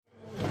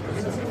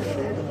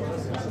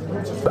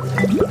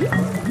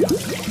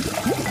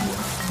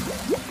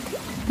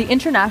The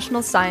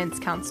International Science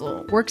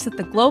Council works at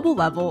the global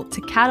level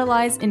to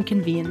catalyze and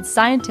convene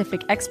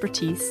scientific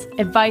expertise,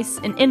 advice,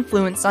 and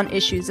influence on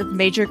issues of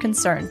major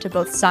concern to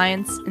both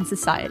science and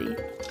society.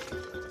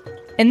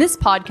 In this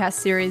podcast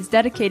series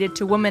dedicated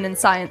to women in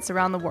science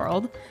around the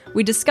world,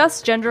 we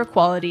discuss gender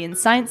equality in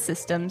science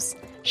systems,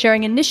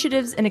 sharing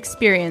initiatives and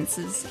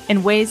experiences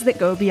in ways that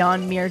go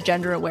beyond mere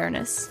gender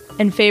awareness,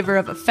 in favor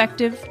of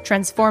effective,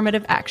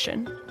 transformative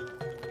action.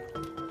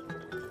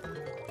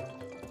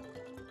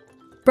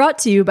 Brought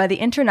to you by the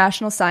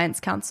International Science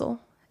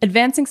Council,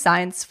 advancing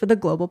science for the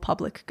global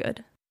public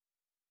good.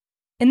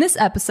 In this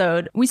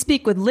episode, we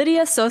speak with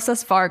Lidia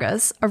Sosas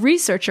Vargas, a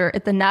researcher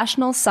at the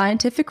National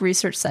Scientific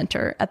Research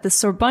Center at the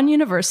Sorbonne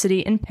University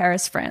in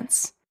Paris,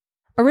 France.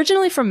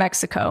 Originally from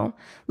Mexico,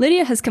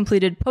 Lidia has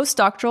completed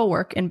postdoctoral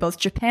work in both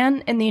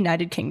Japan and the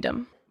United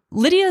Kingdom.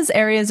 Lidia's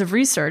areas of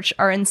research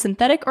are in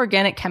synthetic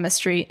organic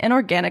chemistry and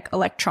organic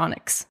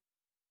electronics.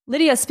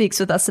 Lidia speaks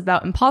with us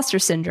about imposter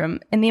syndrome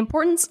and the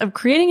importance of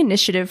creating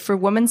initiative for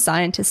women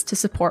scientists to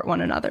support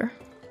one another.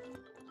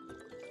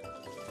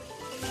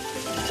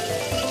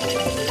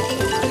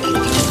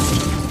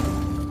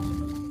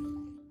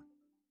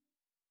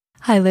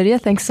 Hi, Lidia.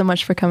 Thanks so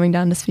much for coming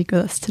down to speak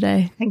with us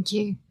today. Thank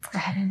you for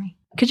having me.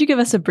 Could you give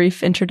us a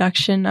brief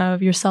introduction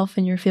of yourself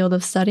and your field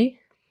of study?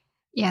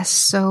 Yes,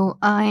 so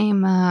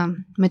I'm a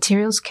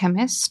materials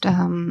chemist.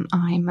 I'm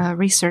a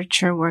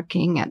researcher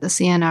working at the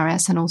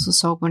CNRS and also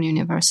Sorbonne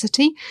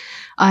University.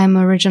 I'm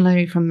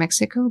originally from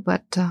Mexico,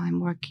 but I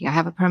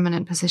have a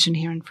permanent position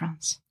here in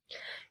France.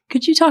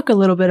 Could you talk a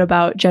little bit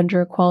about gender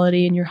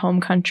equality in your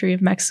home country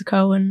of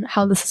Mexico and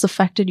how this has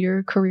affected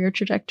your career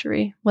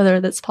trajectory,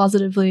 whether that's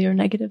positively or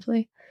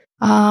negatively?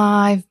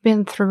 I've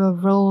been through a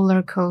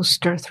roller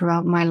coaster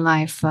throughout my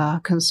life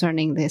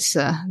concerning this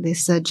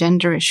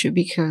gender issue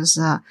because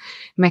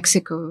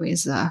Mexico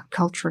is a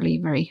culturally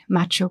very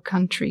macho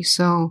country.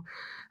 So,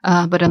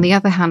 but on the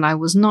other hand, I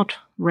was not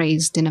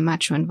raised in a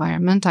macho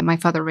environment. My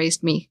father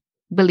raised me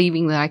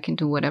believing that I can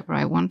do whatever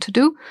I want to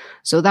do.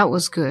 So that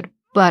was good.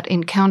 But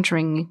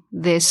encountering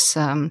these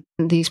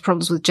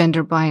problems with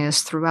gender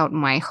bias throughout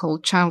my whole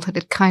childhood,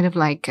 it kind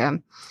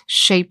of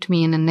shaped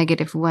me in a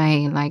negative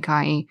way. Like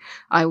I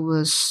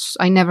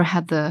never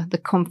had the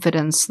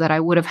confidence that I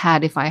would have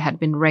had if I had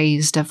been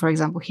raised, for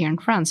example, here in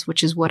France,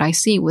 which is what I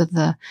see with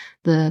the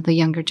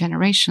younger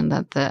generation,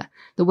 that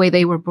the way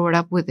they were brought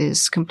up with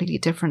is completely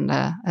different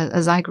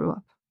as I grew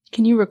up.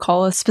 Can you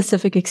recall a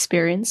specific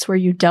experience where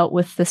you dealt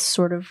with this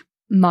sort of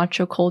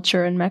macho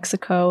culture in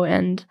Mexico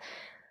and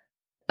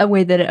a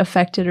way that it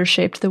affected or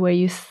shaped the way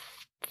you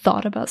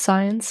thought about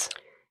science?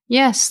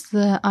 Yes,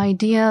 the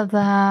idea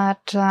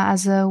that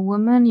as a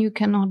woman, you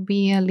cannot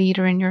be a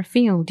leader in your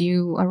field.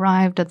 You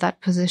arrived at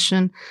that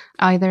position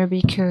either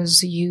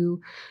because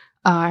you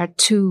are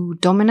too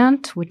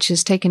dominant, which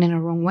is taken in a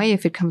wrong way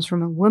if it comes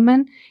from a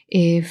woman,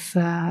 if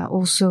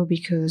also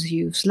because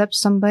you've slept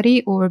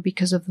somebody or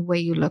because of the way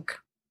you look.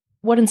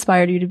 What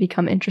inspired you to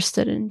become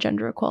interested in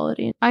gender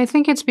equality? I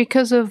think it's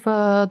because of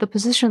the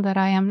position that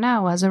I am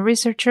now as a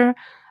researcher.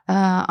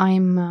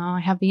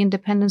 I have the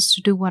independence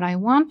to do what I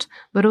want,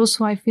 but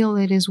also I feel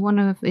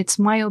it's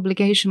my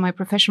obligation, my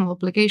professional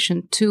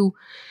obligation to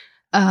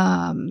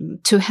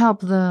help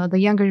the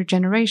younger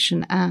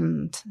generation,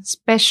 and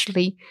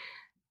especially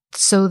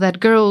so that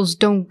girls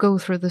don't go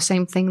through the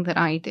same thing that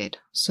I did.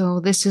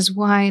 So this is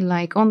why,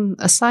 on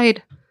a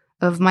side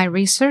of my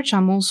research,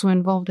 I'm also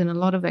involved in a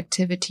lot of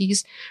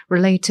activities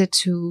related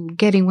to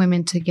getting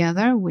women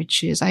together,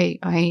 which is I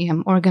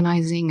am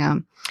organizing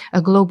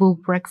a global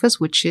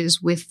breakfast, which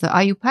is with the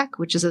IUPAC,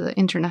 which is the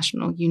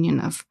International Union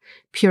of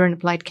Pure and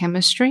Applied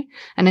Chemistry.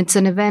 And it's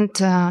an event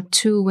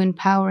to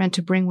empower and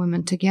to bring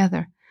women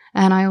together.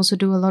 And I also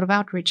do a lot of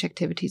outreach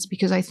activities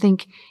because I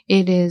think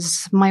it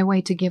is my way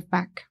to give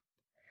back.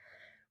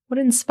 What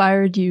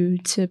inspired you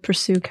to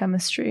pursue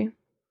chemistry?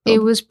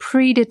 It was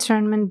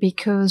predetermined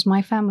because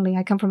I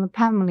come from a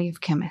family of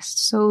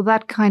chemists, so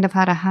that kind of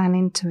had a hand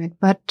into it.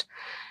 But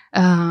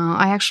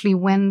I actually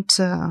went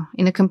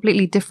in a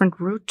completely different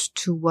route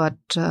to what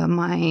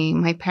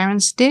my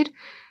parents did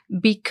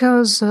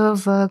because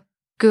of a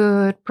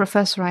good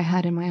professor I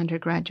had in my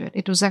undergraduate.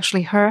 It was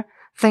actually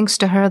thanks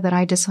to her, that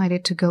I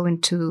decided to go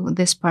into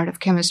this part of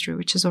chemistry,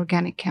 which is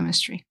organic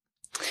chemistry.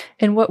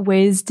 In what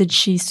ways did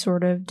she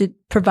did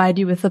provide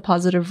you with a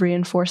positive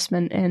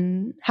reinforcement,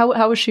 and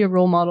how was she a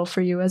role model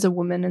for you as a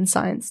woman in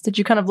science? Did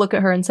you kind of look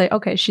at her and say,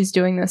 okay, she's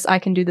doing this, I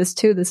can do this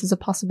too, this is a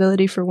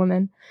possibility for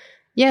women?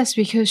 Yes,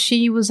 because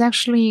she was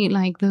actually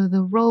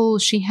the role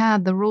she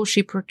had, the role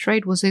she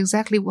portrayed was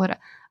exactly what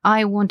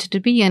I wanted to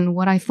be and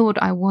what I thought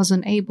I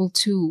wasn't able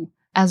to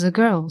as a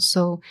girl.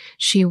 So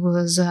she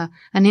was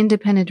an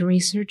independent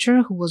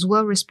researcher who was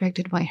well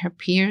respected by her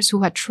peers,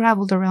 who had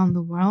traveled around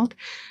the world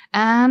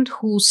and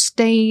who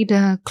stayed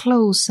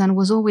close and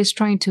was always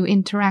trying to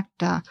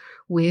interact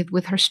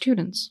with her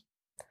students.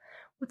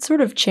 What sort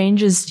of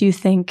changes do you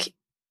think,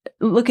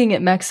 looking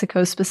at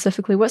Mexico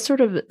specifically, what sort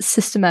of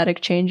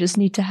systematic changes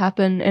need to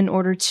happen in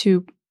order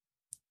to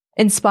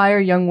inspire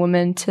young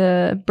women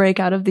to break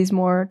out of these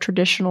more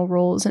traditional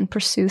roles and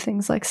pursue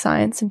things like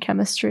science and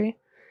chemistry?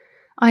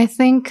 I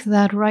think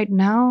that right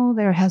now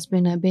there has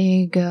been a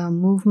big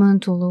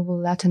movement all over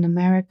Latin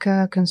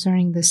America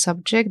concerning this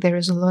subject. There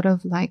is a lot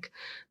of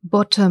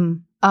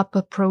bottom-up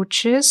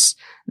approaches.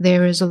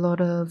 There is a lot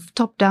of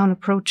top-down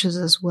approaches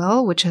as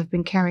well, which have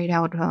been carried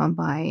out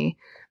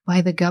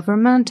by the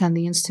government and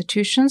the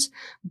institutions.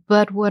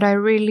 But what I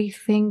really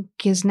think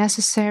is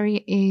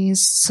necessary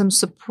is some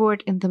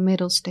support in the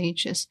middle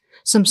stages,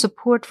 some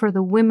support for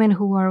the women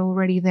who are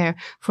already there,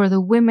 for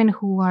the women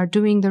who are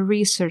doing the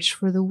research,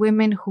 for the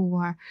women who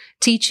are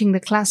teaching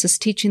the classes,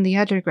 teaching the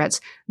undergrads.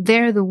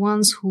 They're the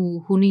ones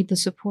who need the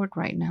support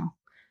right now.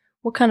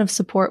 What kind of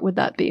support would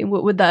that be?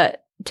 What would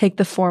that take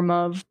the form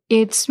of?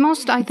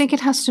 I think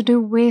it has to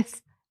do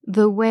with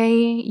the way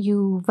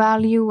you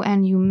value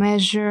and you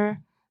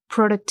measure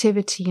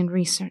productivity in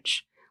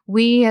research.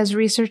 We as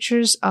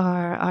researchers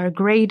are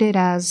graded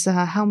as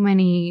how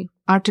many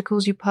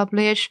articles you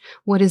publish,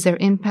 what is their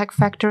impact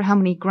factor, how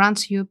many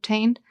grants you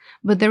obtained.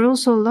 But there are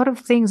also a lot of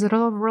things, a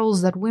lot of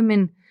roles that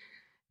women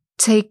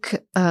take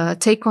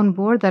on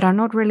board that are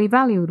not really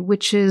valued,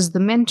 which is the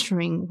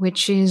mentoring,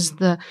 which is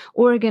the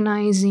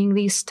organizing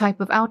these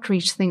type of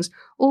outreach things.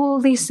 All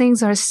these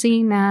things are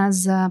seen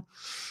as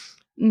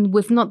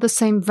with not the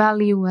same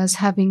value as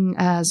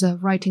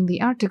writing the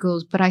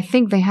articles, but I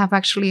think they have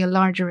actually a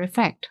larger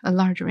effect, a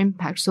larger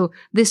impact. So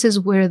this is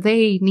where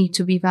they need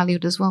to be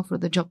valued as well for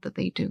the job that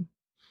they do.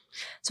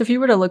 So if you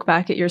were to look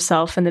back at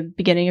yourself in the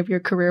beginning of your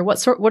career, what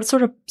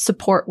sort of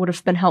support would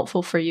have been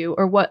helpful for you,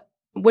 or what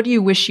do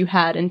you wish you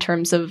had in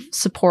terms of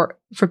support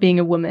for being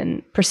a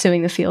woman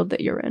pursuing the field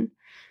that you're in?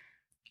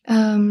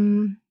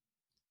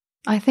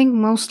 I think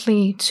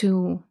mostly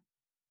to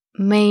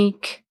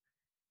make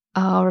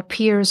our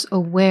peers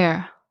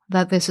aware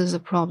that this is a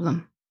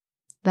problem,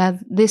 that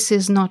this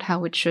is not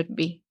how it should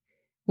be.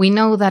 We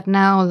know that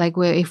now,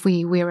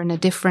 we're in a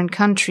different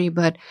country,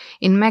 but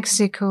in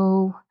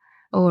Mexico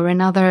or in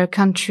other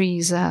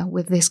countries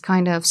with this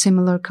kind of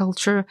similar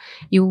culture,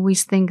 you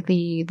always think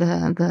the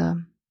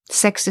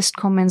sexist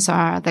comments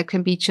that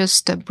can be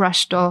just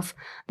brushed off,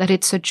 that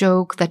it's a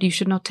joke, that you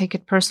should not take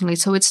it personally.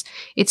 So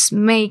it's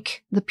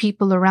make the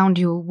people around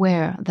you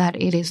aware that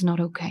it is not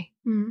okay.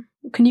 Mm.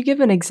 Can you give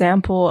an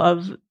example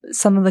of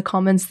some of the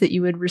comments that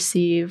you would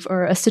receive,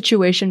 or a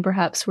situation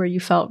perhaps where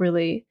you felt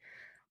really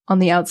on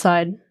the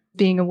outside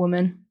being a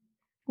woman?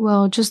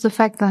 Well, just the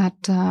fact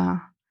that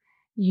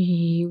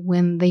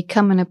when they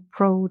come and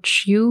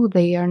approach you,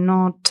 they are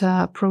not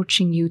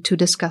approaching you to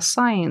discuss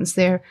science.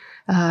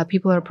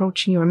 People are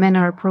approaching you, or men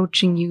are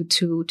approaching you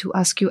to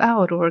ask you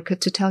out, or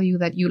to tell you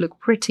that you look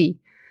pretty,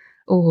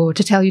 or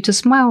to tell you to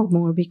smile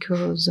more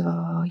because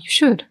you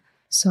should.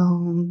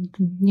 So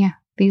yeah,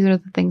 these are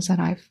the things that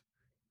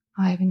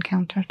I've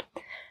encountered.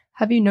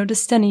 Have you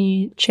noticed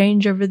any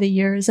change over the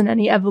years and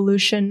any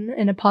evolution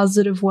in a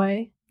positive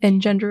way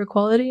in gender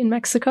equality in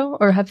Mexico,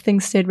 or have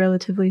things stayed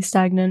relatively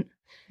stagnant?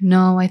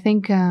 No, I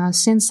think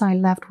since I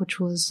left, which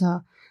was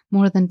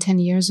more than 10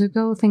 years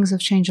ago, things have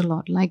changed a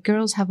lot. Like,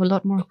 girls have a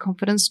lot more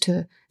confidence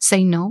to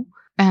say no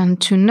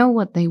and to know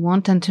what they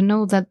want and to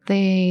know that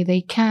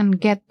they can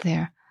get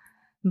there.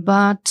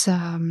 But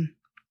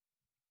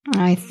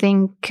I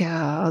think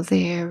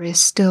there is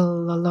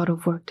still a lot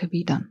of work to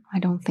be done. I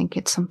don't think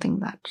it's something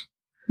that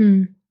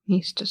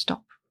needs to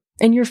stop.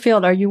 In your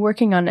field, are you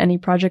working on any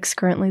projects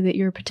currently that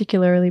you're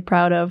particularly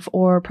proud of,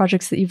 or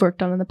projects that you've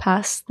worked on in the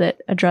past that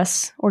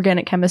address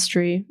organic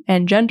chemistry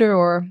and gender,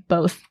 or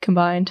both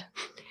combined?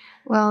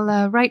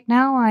 Well, right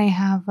now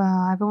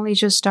I've only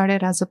just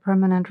started as a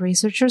permanent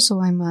researcher,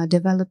 so I'm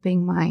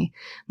developing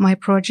my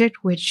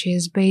project, which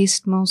is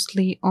based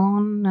mostly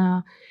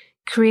on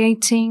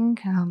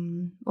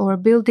creating or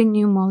building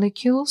new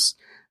molecules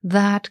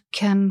that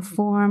can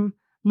form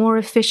more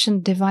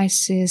efficient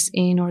devices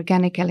in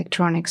organic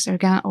electronics.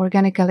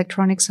 Organic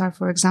electronics are,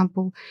 for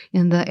example,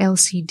 in the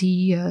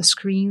LCD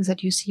screens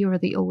that you see, or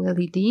the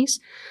OLEDs.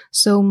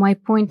 So my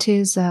point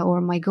is, or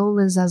my goal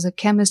is as a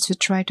chemist, to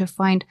try to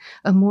find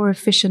a more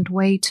efficient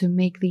way to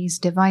make these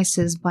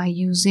devices by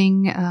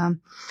using,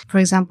 for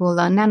example,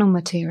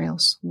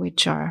 nanomaterials,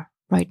 which are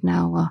right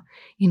now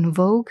in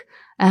vogue,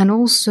 and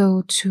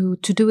also to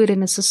do it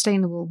in a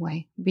sustainable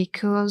way,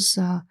 because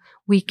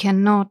we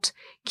cannot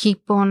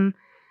keep on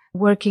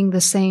working the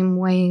same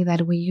way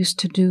that we used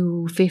to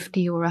do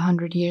 50 or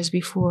 100 years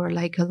before.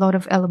 Like, a lot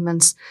of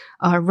elements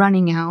are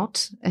running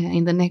out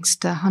in the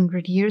next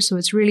 100 years. So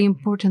it's really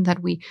important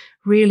that we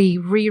really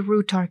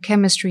reroute our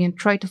chemistry and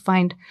try to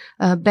find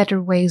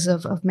better ways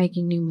of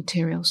making new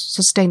materials,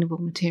 sustainable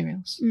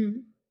materials.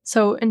 Mm.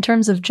 So in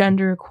terms of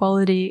gender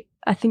equality,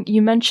 I think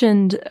you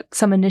mentioned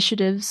some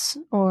initiatives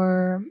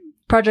or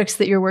projects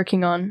that you're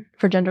working on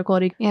for gender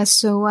equality. Yes,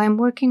 so I'm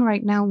working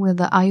right now with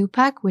the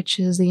IUPAC, which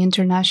is the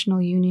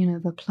International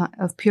Union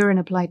of Pure and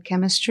Applied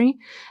Chemistry,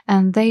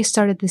 and they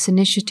started this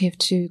initiative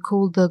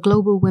called the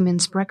Global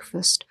Women's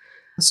Breakfast.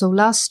 So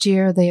last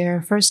year,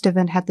 their first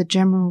event had the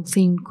general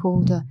theme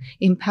called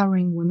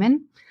Empowering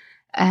Women,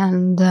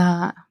 and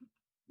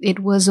it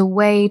was a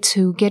way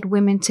to get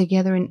women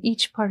together in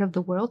each part of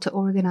the world to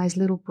organize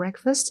little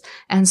breakfasts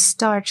and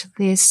start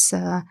this,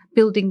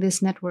 building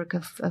this network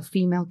of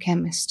female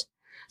chemists.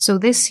 So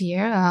this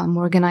year, I'm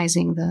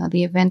organizing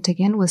the event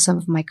again with some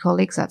of my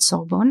colleagues at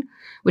Sorbonne,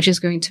 which is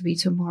going to be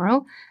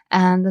tomorrow.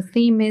 And the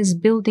theme is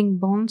building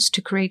bonds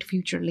to create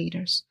future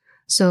leaders.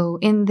 So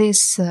in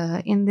this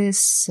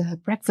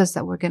breakfast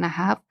that we're going to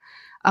have,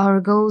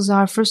 our goals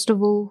are, first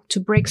of all, to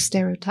break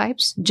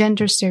stereotypes,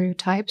 gender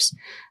stereotypes,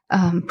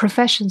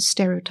 profession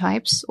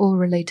stereotypes, all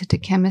related to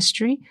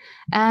chemistry.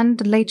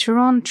 And later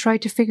on, try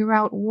to figure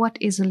out what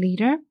is a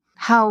leader,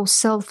 how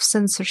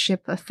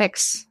self-censorship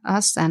affects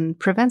us and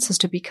prevents us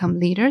to become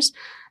leaders,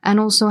 and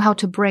also how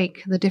to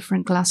break the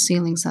different glass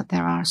ceilings that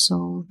there are.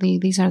 So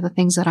these are the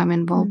things that I'm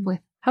involved with.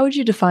 How would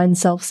you define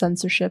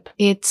self-censorship?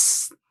 I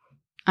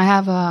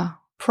have a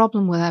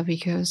problem with that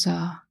because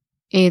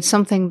it's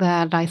something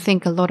that I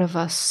think a lot of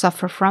us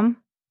suffer from,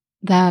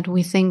 that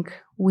we think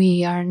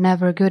we are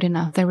never good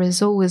enough. There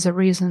is always a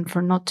reason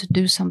for not to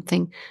do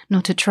something,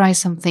 not to try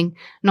something,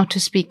 not to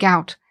speak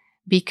out,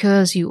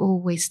 because you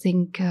always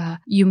think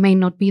you may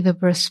not be the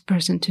best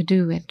person to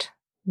do it.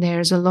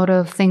 There's a lot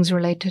of things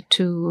related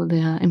to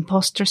the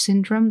imposter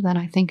syndrome that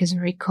I think is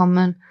very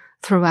common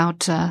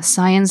throughout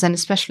science and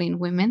especially in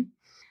women.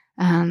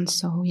 And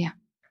so, yeah.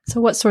 So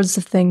what sorts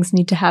of things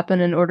need to happen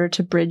in order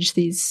to bridge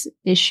these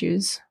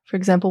issues? For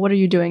example, what are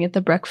you doing at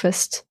the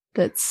breakfast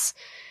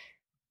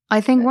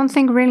I think one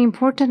thing really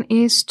important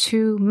is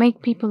to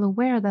make people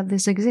aware that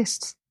this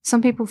exists.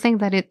 Some people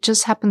think that it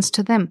just happens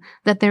to them,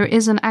 that there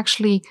isn't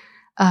actually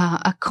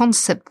a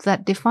concept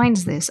that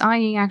defines this.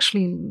 I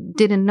actually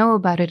didn't know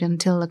about it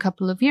until a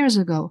couple of years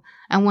ago.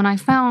 And when I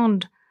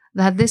found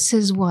that this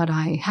is what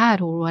I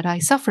had or what I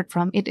suffered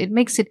from, it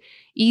makes it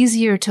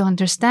easier to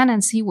understand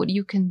and see what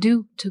you can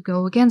do to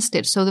go against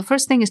it. So the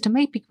first thing is to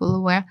make people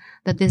aware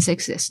that this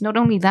exists. Not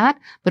only that,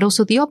 but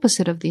also the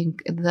opposite of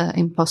the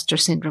imposter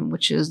syndrome,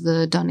 which is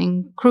the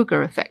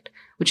Dunning-Kruger effect,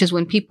 which is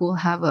when people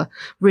have a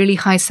really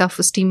high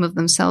self-esteem of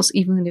themselves,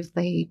 even if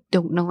they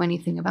don't know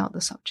anything about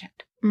the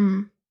subject.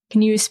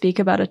 Can you speak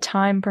about a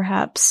time,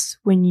 perhaps,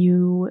 when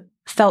you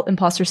felt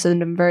imposter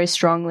syndrome very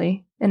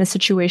strongly in a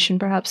situation,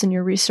 perhaps in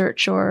your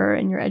research or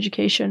in your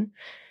education?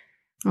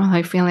 Well,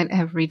 I feel it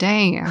every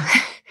day.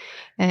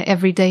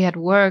 Every day at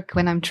work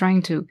when I'm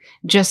trying to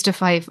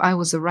justify if I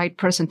was the right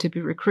person to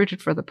be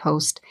recruited for the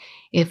post,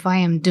 if I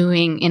am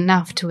doing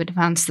enough to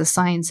advance the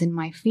science in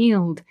my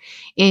field,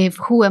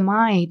 who am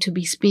I to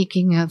be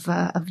speaking of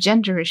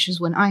gender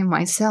issues when I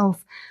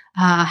myself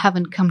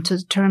haven't come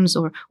to terms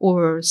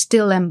or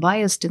still am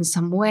biased in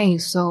some way.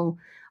 So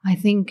I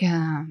think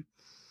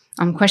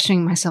I'm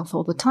questioning myself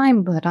all the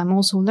time, but I'm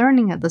also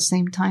learning at the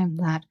same time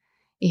that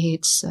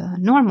it's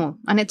normal,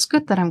 and it's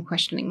good that I'm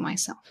questioning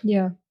myself.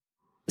 Yeah.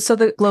 So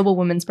the Global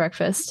Women's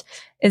Breakfast,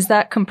 is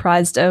that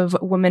comprised of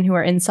women who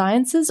are in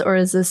sciences, or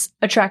is this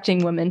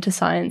attracting women to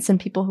science and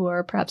people who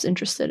are perhaps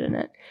interested in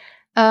it?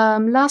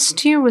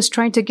 Last year was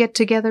trying to get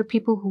together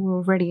people who were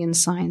already in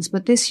science,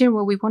 but this year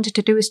what we wanted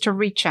to do is to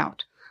reach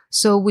out.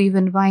 So we've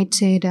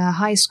invited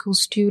high school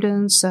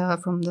students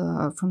from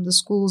the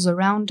schools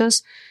around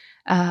us,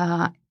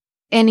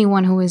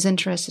 anyone who is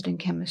interested in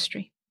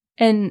chemistry.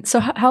 And so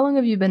how long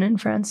have you been in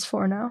France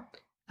for now?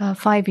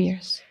 5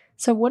 years.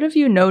 So what have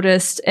you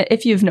noticed,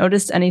 if you've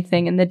noticed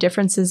anything, in the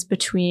differences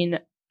between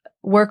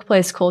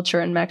workplace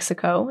culture in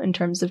Mexico in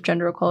terms of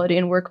gender equality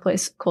and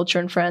workplace culture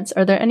in France?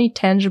 Are there any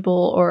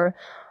tangible or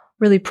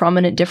really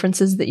prominent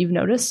differences that you've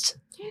noticed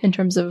in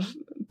terms of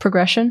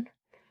progression?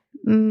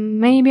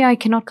 Maybe I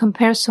cannot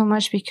compare so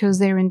much because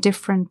they're in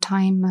different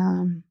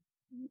time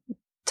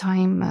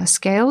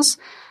scales,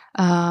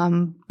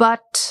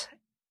 but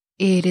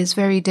it is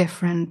very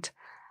different.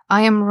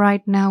 I am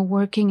right now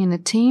working in a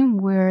team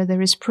where there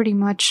is pretty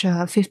much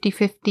a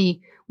 50-50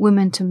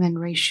 women to men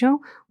ratio,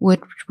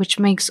 which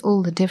makes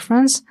all the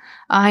difference.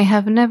 I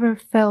have never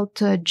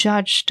felt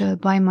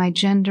judged by my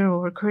gender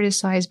or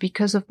criticized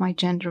because of my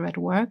gender at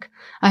work.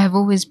 I have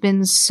always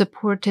been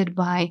supported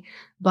by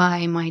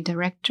my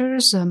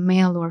directors,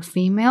 male or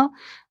female,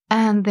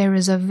 and there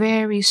is a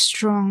very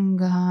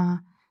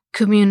strong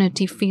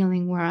community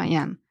feeling where I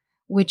am,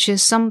 which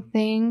is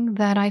something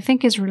that I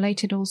think is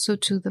related also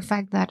to the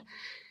fact that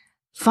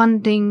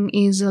funding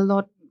is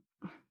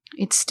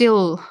it's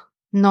still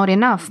not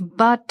enough,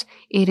 but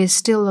it is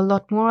still a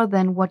lot more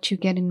than what you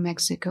get in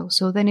Mexico.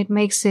 So then it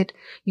makes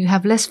you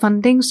have less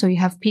funding, so you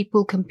have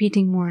people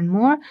competing more and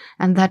more,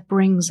 and that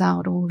brings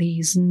out all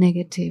these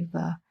negative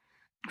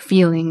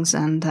feelings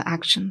and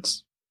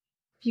actions.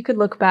 If you could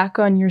look back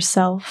on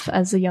yourself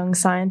as a young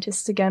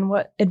scientist again,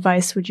 what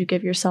advice would you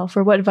give yourself,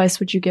 or what advice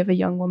would you give a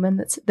young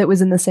woman that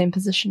was in the same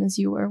position as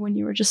you were when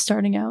you were just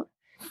starting out?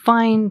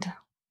 Find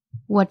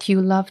what you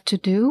love to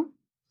do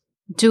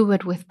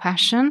it with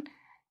passion,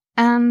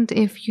 and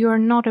if you're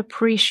not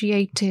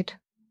appreciated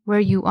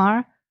where you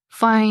are,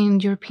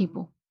 find your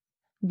people,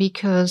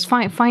 because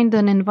find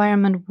an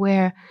environment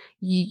where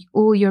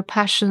all your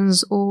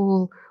passions,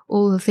 all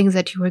the things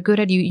that you are good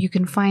at, you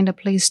can find a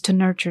place to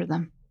nurture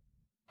them.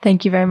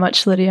 Thank you very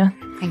much, Lydia.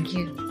 Thank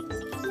you.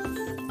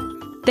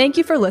 Thank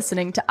you for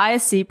listening to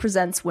ISC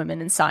Presents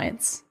Women in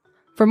Science.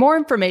 For more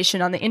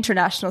information on the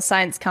International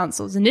Science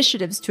Council's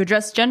initiatives to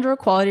address gender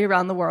equality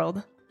around the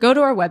world, go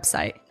to our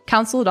website,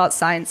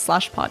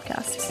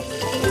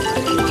 council.science/podcasts.